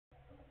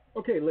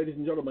Okay, ladies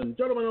and gentlemen,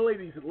 gentlemen and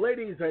ladies,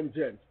 ladies and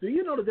gents, do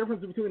you know the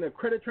difference between a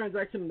credit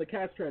transaction and a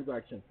cash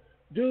transaction?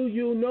 Do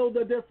you know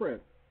the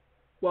difference?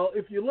 Well,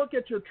 if you look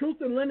at your Truth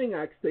in Lending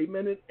Act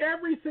statement, and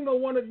every single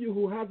one of you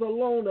who has a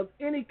loan of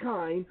any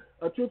kind,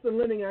 a Truth in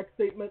Lending Act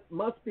statement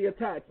must be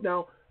attached.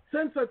 Now,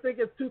 since I think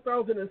it's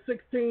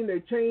 2016, they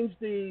changed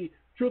the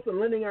Truth in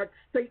Lending Act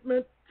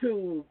statement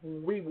to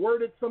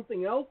reword it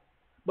something else.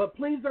 But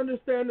please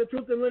understand the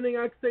Truth in Lending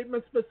Act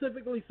statement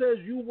specifically says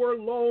you were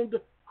loaned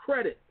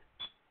credit.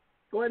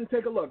 Go ahead and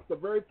take a look. The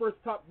very first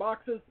top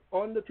boxes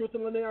on the Truth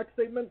in Lending Act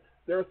statement,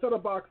 there are a set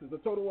of boxes, a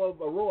total of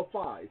a row of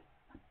 5.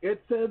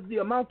 It says the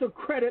amount of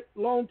credit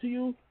loaned to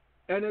you,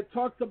 and it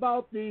talks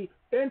about the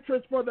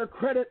interest for the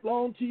credit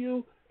loaned to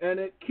you, and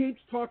it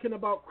keeps talking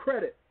about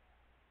credit.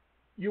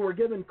 You were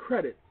given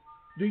credit.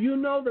 Do you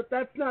know that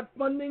that's not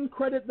funding?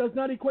 Credit does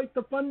not equate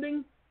to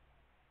funding.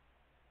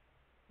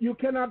 You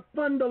cannot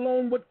fund a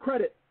loan with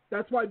credit.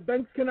 That's why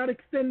banks cannot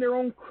extend their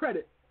own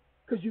credit,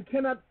 because you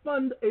cannot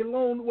fund a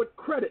loan with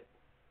credit.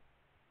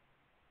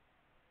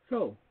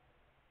 So,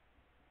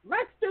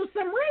 let's do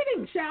some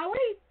reading, shall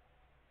we?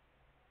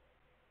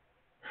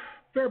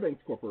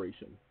 Fairbanks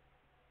Corporation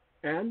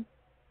and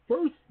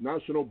First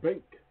National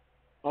Bank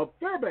of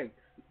Fairbanks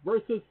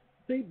versus,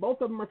 see,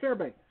 both of them are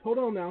Fairbanks. Hold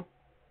on now.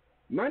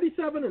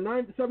 97 and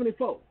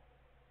 974.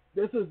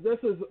 This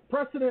is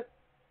precedent,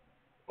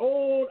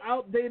 old,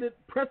 outdated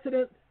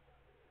precedent.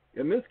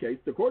 In this case,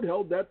 the court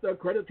held that the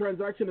credit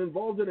transaction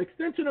involves an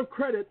extension of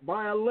credit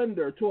by a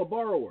lender to a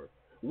borrower,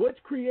 which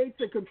creates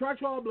a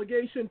contractual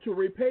obligation to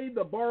repay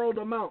the borrowed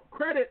amount,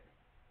 credit,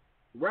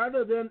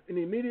 rather than an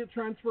immediate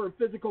transfer of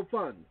physical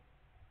funds.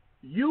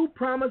 You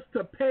promise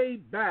to pay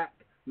back,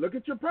 look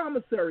at your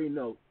promissory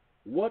note,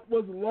 what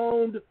was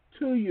loaned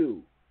to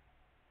you.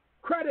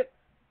 Credit.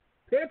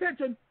 Pay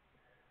attention.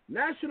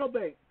 National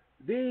Bank.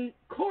 The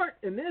court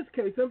in this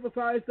case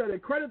emphasized that a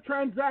credit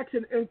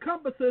transaction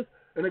encompasses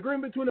an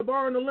agreement between a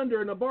borrower and a lender,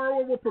 and the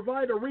borrower will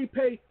provide or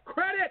repay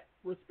credit,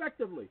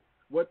 respectively,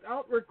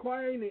 without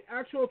requiring the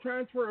actual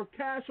transfer of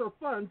cash or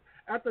funds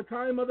at the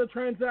time of the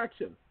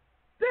transaction.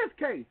 This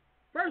case,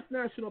 First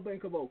National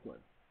Bank of Oakland,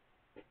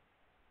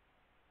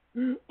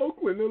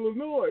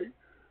 Illinois.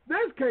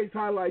 This case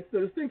highlights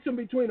the distinction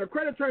between a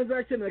credit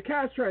transaction and a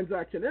cash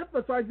transaction,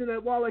 emphasizing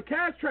that while a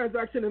cash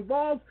transaction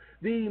involves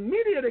the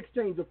immediate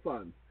exchange of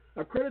funds,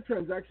 a credit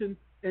transaction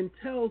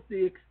entails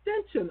the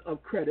extension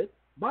of credit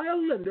by a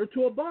lender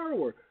to a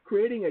borrower,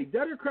 creating a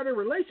debtor-credit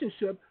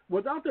relationship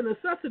without the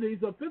necessities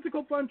of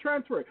physical fund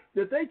transfer.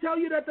 Did they tell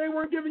you that they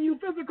weren't giving you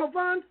physical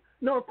funds?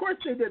 No, of course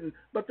they didn't,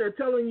 but they're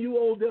telling you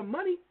owe them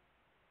money,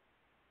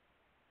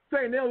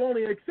 saying they'll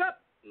only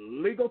accept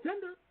legal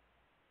tender.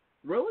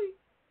 Really?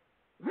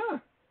 Huh,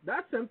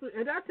 that's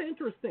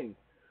interesting.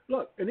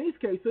 Look, in these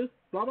cases,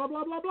 blah, blah,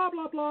 blah, blah, blah,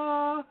 blah,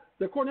 blah,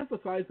 the court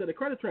emphasized that a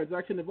credit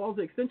transaction involves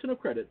the extension of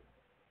credit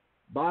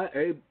by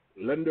a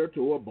lender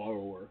to a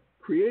borrower,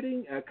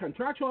 creating a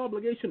contractual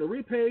obligation to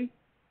repay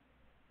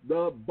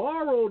the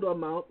borrowed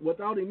amount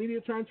without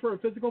immediate transfer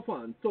of physical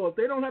funds. So if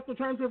they don't have to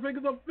transfer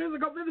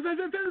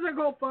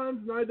physical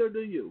funds, neither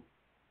do you.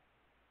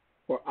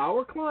 For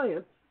our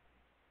clients,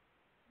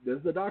 this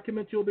is the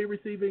document you'll be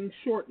receiving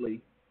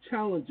shortly,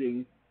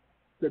 challenging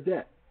the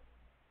debt.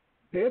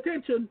 Pay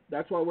attention.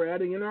 That's why we're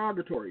adding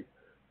interrogatories.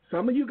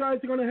 Some of you guys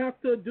are going to have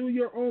to do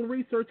your own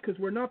research because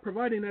we're not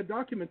providing that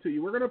document to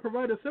you. We're going to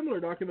provide a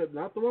similar document,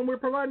 not the one we're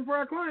providing for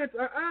our clients.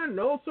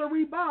 No,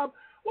 sirree, Bob.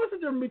 What's the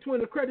difference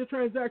between a credit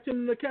transaction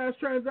and a cash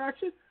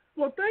transaction?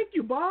 Well, thank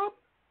you, Bob.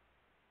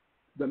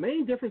 The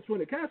main difference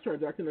between a cash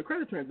transaction and a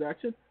credit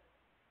transaction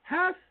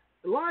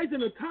lies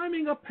in the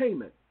timing of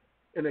payment.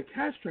 In a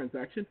cash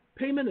transaction,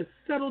 payment is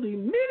settled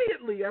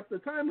immediately at the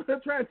time of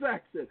the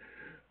transaction,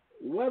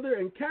 whether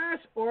in cash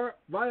or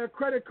via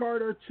credit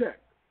card or check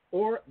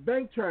or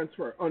bank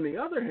transfer. On the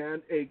other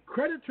hand, a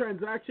credit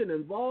transaction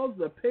involves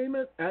the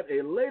payment at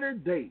a later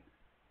date,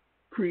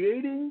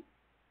 creating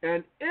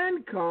an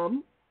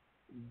income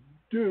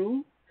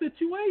due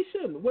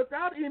situation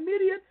without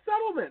immediate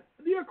settlement,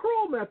 the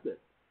accrual method.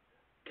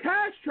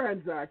 Cash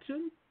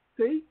transactions,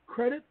 see,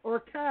 credit or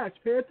cash,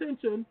 pay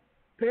attention,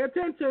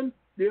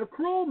 the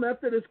accrual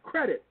method is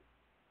credit.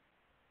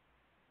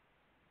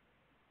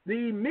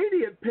 The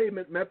immediate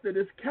payment method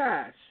is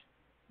cash.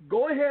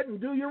 Go ahead and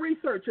do your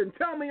research and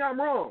tell me I'm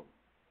wrong.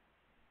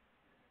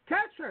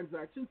 Cash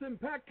transactions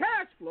impact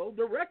cash flow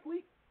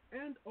directly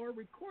and are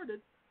recorded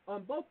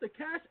on both the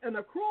cash and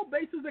accrual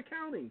basis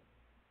accounting,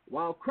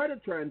 while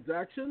credit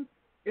transactions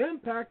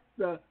impact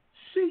the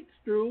sheets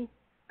through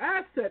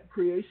asset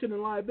creation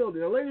and liability.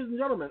 Now, ladies and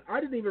gentlemen,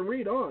 I didn't even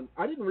read on.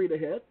 I didn't read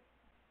ahead.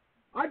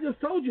 I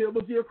just told you it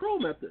was the accrual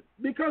method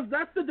because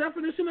that's the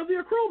definition of the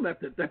accrual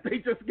method that they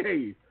just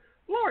gave.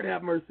 Lord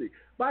have mercy.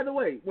 By the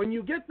way, when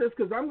you get this,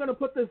 because I'm going to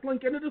put this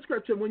link in the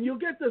description. When you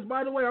get this,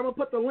 by the way, I'm going to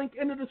put the link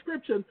in the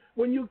description.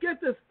 When you get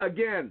this,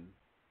 again,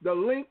 the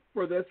link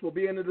for this will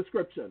be in the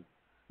description.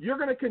 You're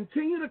going to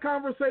continue the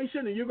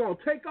conversation, and you're going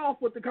to take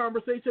off with the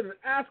conversation and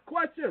ask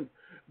questions.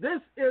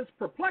 This is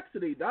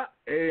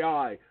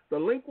Perplexity.ai. The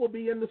link will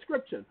be in the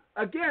description.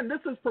 Again, this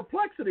is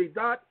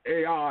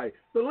Perplexity.ai.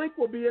 The link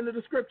will be in the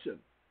description.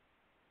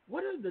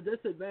 What are the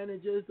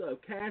disadvantages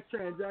of cash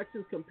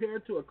transactions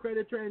compared to a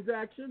credit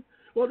transaction?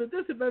 Well, the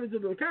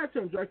disadvantages of a cash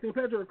transaction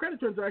compared to a credit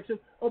transaction,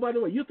 oh, by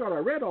the way, you thought I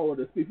read all of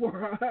this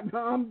before.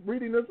 I'm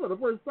reading this for the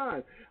first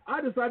time.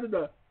 I decided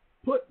to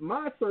put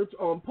my search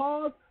on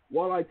pause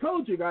while I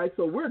told you guys,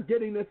 so we're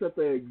getting this at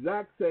the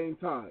exact same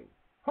time.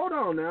 Hold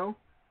on now.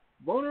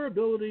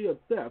 Vulnerability of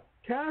theft.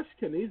 Cash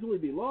can easily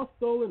be lost,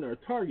 stolen, or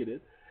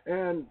targeted,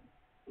 and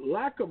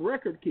lack of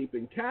record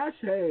keeping. Cash,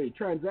 hey,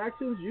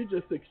 transactions, you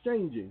just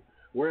exchanging.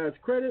 Whereas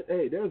credit,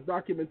 hey, there's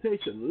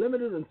documentation.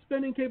 Limited in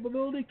spending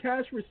capability.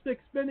 Cash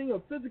restricts spending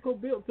of physical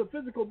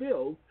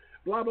bills,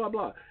 blah, blah,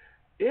 blah.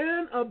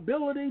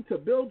 Inability to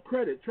build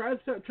credit. Cash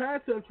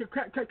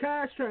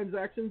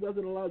transactions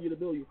doesn't allow you to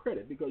build your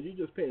credit because you're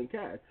just paying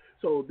cash.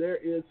 So there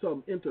is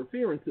some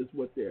interferences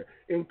with there.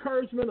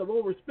 Encouragement of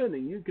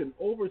overspending. You can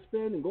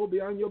overspend and go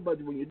beyond your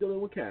budget when you're dealing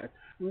with cash.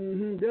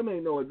 Them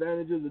ain't no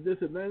advantages or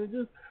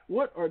disadvantages.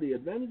 What are the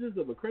advantages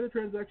of a credit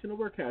transaction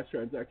over a cash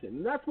transaction?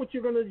 And that's what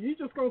you're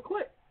just going to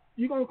click.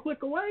 You're going to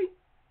click away.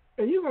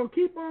 And you're going to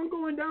keep on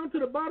going down to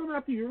the bottom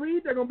after you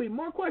read. There are going to be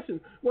more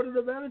questions. What are the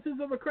advantages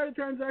of a credit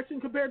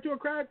transaction compared to a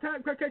cash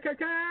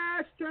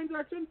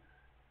transaction?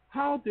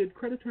 How did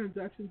credit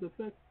transactions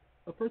affect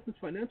a person's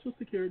financial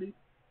security?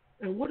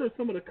 And what are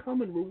some of the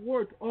common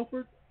rewards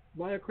offered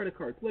via credit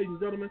cards? Ladies and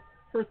gentlemen,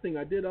 first thing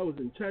I did, I was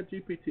in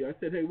ChatGPT. I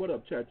said, hey, what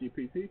up,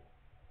 ChatGPT?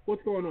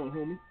 What's going on,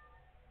 homie?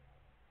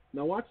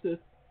 Now watch this.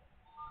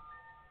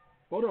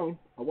 Hold on.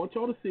 I want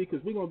y'all to see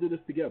because we're going to do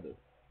this together.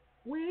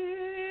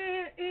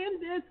 We're in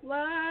this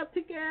love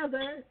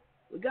together.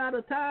 We got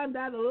a time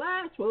that'll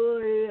last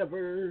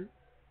forever.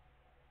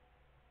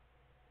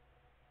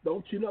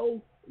 Don't you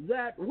know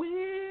that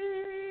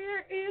we're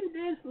in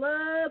this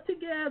love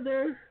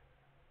together?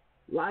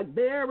 Like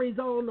berries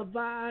on the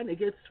vine, it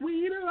gets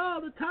sweeter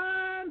all the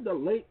time. The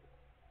late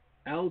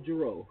Al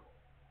Jarreau.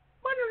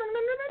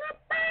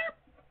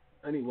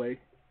 Anyway,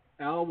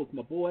 Al was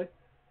my boy.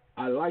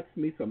 I liked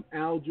me some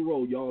Al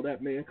Jarreau, y'all.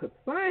 That man could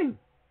sing.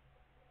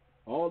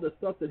 All the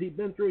stuff that he'd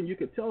been through, and you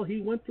could tell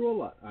he went through a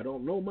lot. I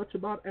don't know much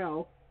about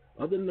Al,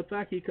 other than the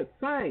fact he could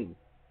sing.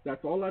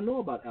 That's all I know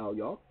about Al,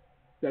 y'all.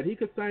 That he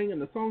could sing, and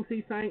the songs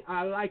he sang,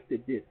 I liked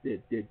it, did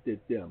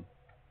them.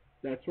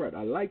 That's right,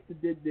 I liked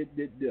it,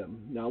 did them.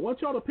 Now, I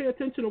want y'all to pay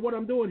attention to what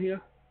I'm doing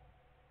here.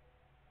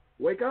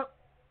 Wake up.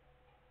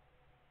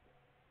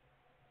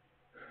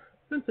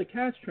 Since a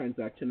cash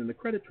transaction and a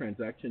credit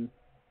transaction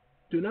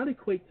do not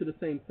equate to the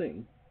same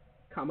thing,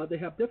 comma, they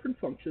have different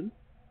functions,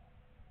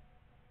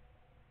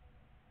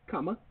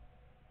 comma,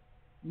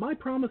 my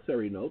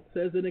promissory note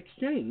says in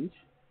exchange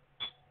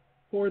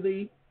for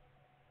the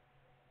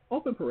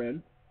open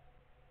paren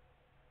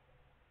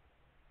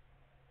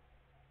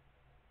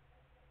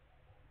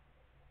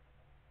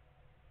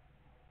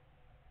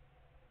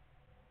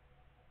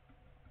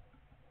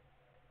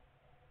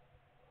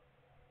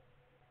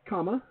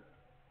comma,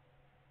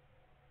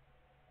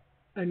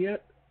 and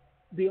yet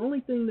the only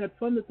thing that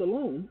funded the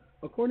loan,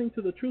 according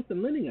to the Truth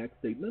in Lending Act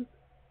statement,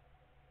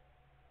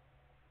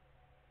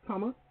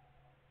 comma,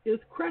 is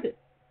credit.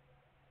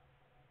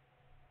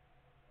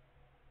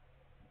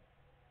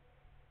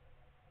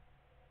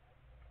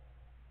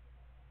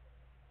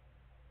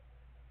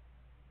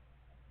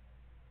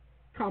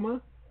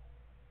 Comma,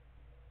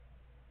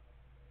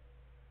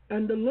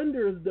 and the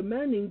lender is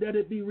demanding that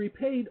it be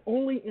repaid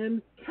only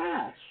in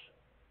cash,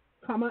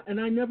 comma,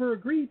 and I never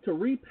agreed to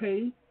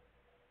repay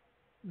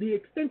the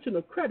extension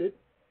of credit,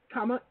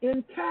 comma,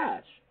 in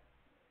cash,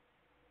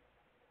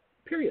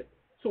 period.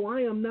 So I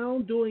am now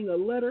doing a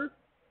letter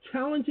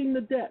challenging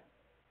the debt,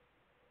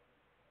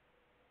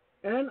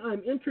 and I'm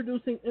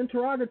introducing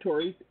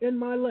interrogatories in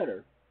my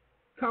letter,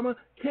 comma,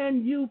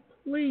 can you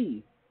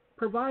please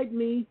provide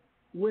me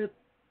with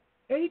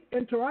 8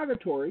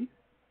 interrogatories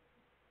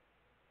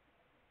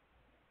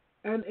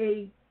and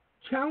a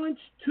challenge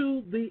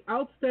to the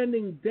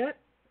outstanding debt,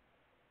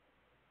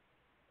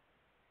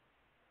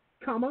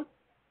 comma,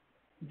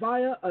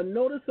 via a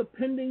notice of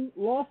pending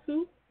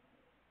lawsuit?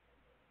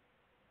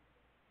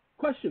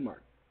 Question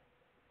mark.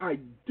 I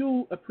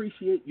do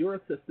appreciate your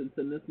assistance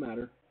in this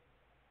matter.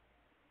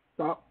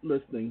 Stop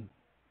listening.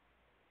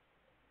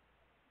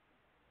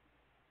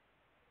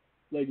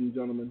 Ladies and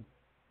gentlemen,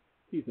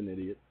 he's an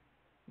idiot.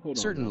 Hold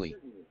on. Certainly.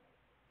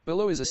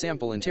 Below is a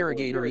sample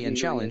interrogatory and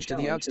challenge to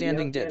the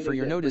outstanding debt for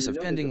your notice of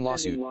pending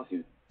lawsuit.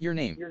 Your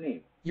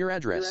name, your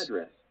address,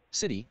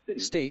 city,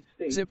 state,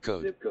 zip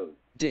code,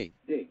 date,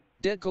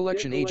 debt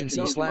collection agency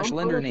 /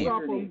 lender name.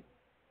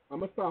 I'm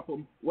going to stop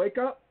him. Wake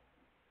up.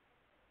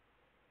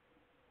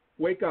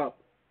 Wake up.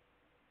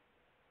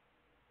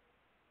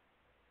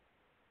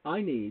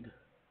 I need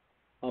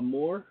a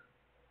more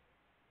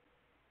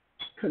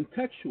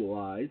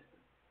contextualized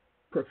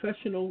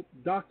professional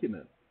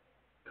document,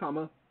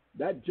 comma,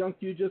 that junk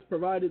you just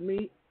provided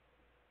me,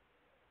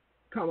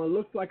 comma,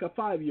 looks like a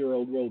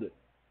 5-year-old wrote it.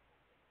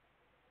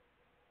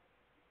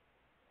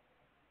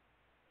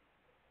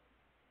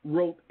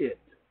 wrote it.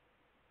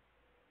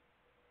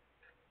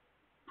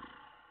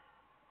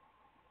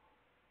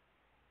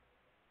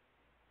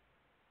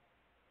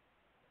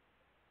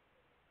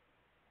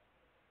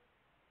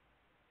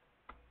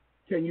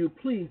 Can you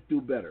please do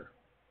better?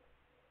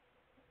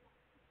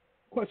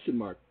 Question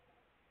mark.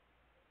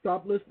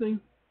 Stop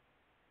listening.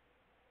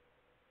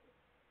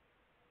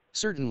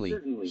 Certainly.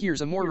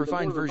 Here's a more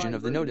refined version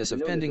of the notice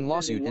of pending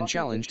lawsuit and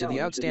challenge to the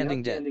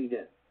outstanding debt.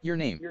 Your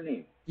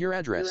name. Your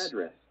address.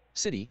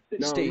 City,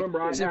 Now state,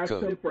 remember, I zip asked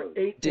him code, for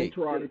 8 date,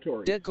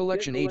 interrogatories. debt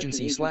collection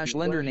agency /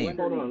 lender name,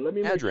 Hold on, let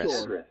me make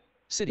address, sure.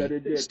 city, that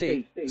it did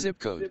state, zip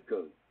code.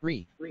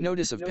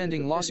 Notice of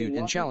pending lawsuit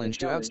and challenge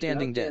to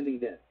outstanding debt.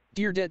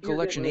 Dear debt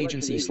collection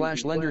agency /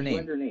 lender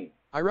name,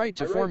 I write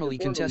to formally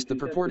contest the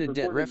purported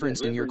debt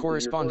referenced in your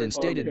correspondence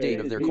dated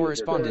date of their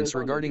correspondence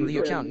regarding the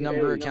account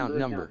number.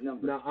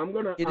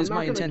 Now, It is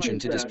my intention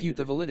to dispute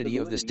the validity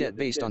of this debt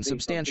based on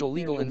substantial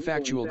legal and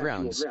factual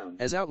grounds,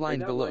 as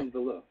outlined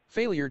below.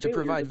 Failure to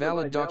provide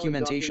valid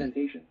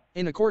documentation.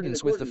 In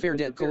accordance with the Fair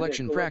Debt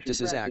Collection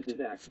Practices Act,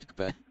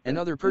 and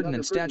other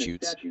pertinent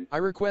statutes, I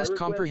request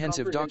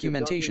comprehensive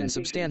documentation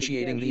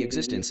substantiating the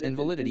existence and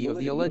validity of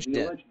the alleged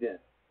debt.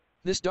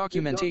 This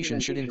documentation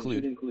should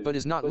include, but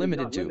is not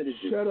limited to.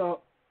 Shut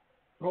up.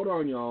 Hold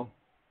on, y'all.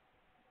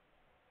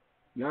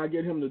 Now I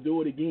get him to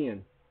do it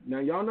again. Now,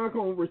 y'all not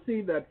going to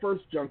receive that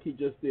first junk he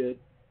just did.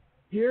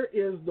 Here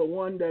is the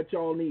one that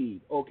y'all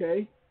need,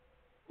 okay?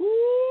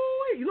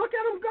 Woo-wee, look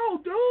at him go,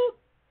 dude.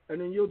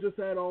 And then you'll just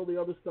add all the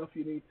other stuff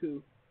you need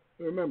to.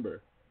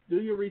 Remember, do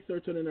your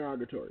research on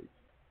interrogatories.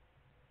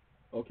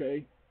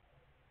 Okay?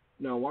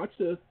 Now, watch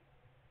this.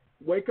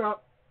 Wake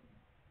up.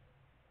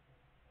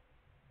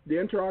 The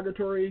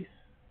interrogatories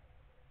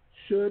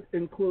should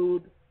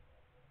include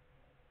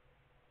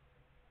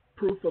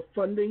proof of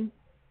funding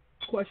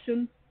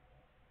questions,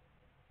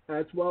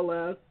 as well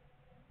as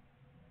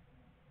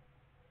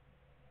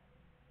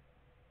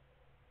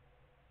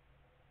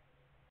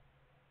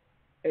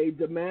a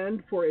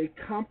demand for a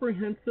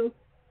comprehensive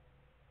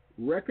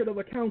record of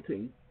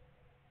accounting,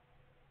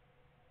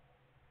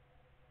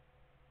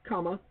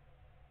 comma,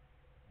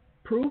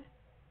 proof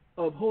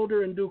of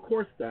holder in due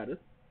course status,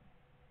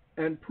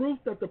 and proof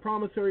that the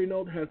promissory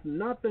note has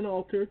not been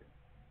altered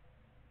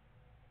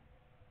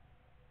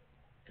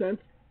since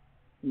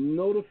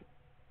notarization.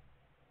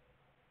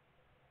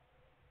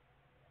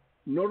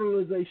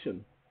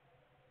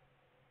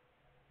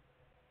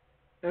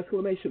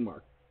 Exclamation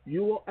mark.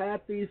 You will add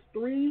these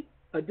 3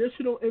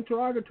 additional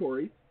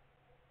interrogatories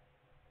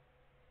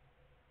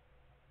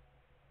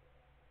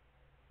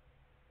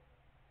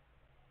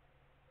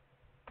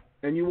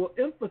and you will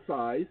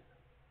emphasize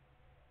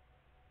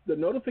the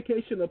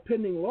notification of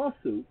pending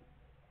lawsuit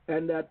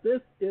and that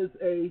this is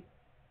a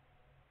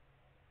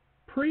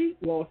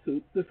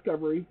pre-lawsuit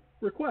discovery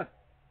request.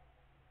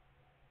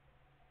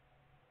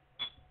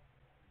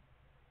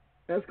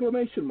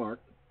 Exclamation mark.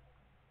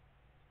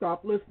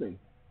 Stop listening.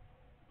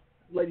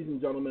 Ladies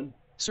and gentlemen.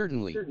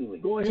 Certainly.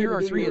 Go ahead. Here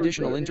are 3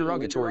 additional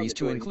interrogatories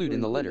to include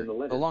in the letter,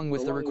 along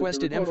with the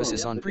requested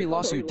emphasis on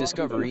pre-lawsuit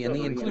discovery and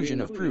the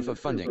inclusion of proof of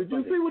funding. Did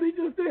you see what he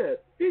just did?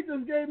 He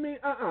just gave me,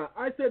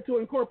 I said to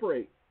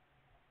incorporate.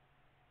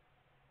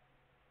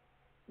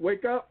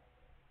 Wake up.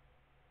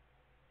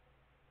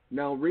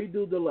 Now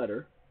redo the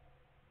letter,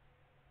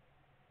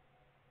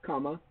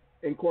 comma,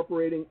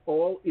 incorporating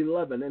all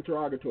 11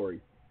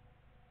 interrogatories.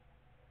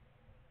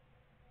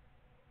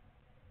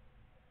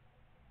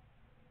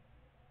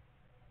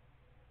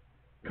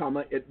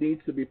 Comma, it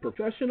needs to be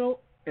professional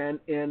and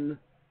in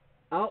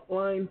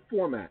outline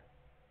format.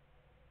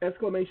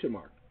 Exclamation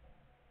mark.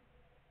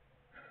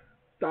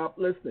 Stop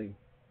listening.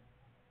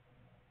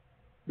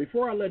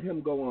 Before I let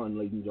him go on,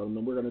 ladies and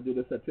gentlemen, we're going to do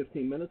this at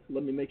 15 minutes.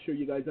 Let me make sure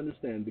you guys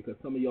understand, because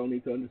some of y'all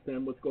need to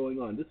understand what's going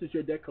on. This is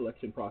your debt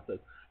collection process.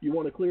 You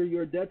want to clear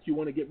your debts. You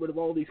want to get rid of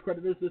all these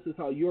creditors. This is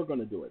how you're going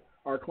to do it.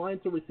 Our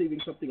clients are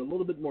receiving something a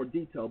little bit more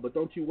detailed, but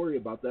don't you worry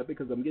about that,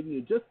 because I'm giving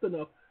you just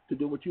enough to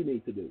do what you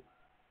need to do.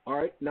 All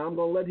right, now I'm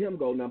going to let him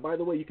go. Now, by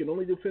the way, you can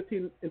only do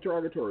 15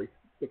 interrogatories.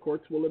 The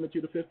courts will limit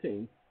you to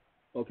 15,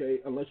 okay,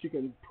 unless you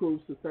can prove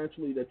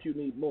substantially that you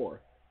need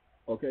more.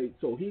 Okay,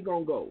 so he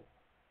going to go.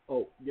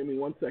 Oh, give me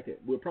 1 second.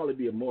 We'll probably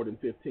be at more than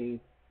 15.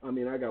 I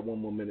mean, I got 1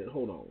 more minute.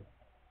 Hold on.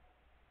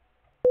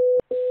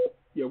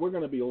 Yeah, we're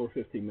going to be over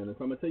 15 minutes.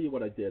 I'm going to tell you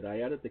what I did.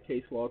 I added the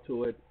case law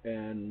to it,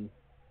 and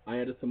I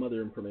added some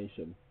other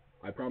information.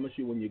 I promise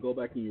you, when you go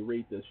back and you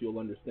read this, you'll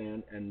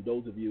understand. And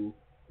those of you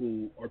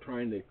who are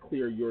trying to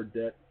clear your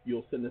debt,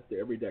 you'll send this to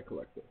every debt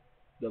collector.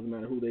 Doesn't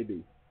matter who they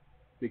be.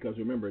 Because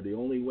remember, the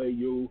only way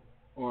you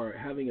are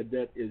having a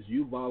debt is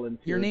you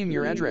volunteer. Your name,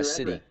 your address,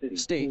 city,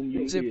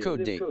 state, zip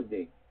code, date.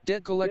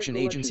 Debt collection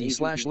agency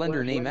 /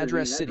 lender name,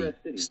 address, city,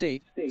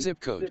 state, zip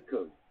code.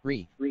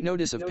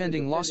 Notice of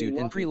pending lawsuit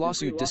and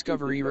pre-lawsuit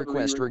discovery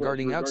request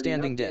regarding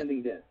outstanding debt.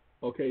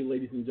 Okay,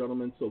 ladies and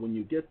gentlemen, so when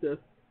you get this,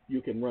 you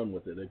can run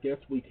with it. I guess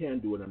we can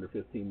do it under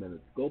 15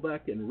 minutes. Go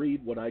back and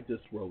read what I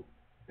just wrote,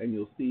 and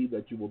you'll see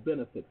that you will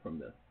benefit from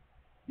this.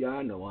 Yeah,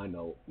 I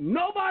know.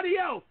 Nobody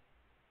else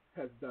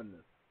has done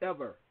this,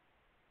 ever.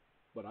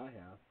 but I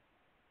have.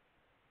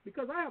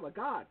 Because I have a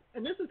God,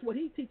 and this is what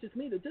he teaches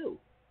me to do.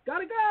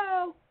 Gotta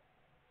go!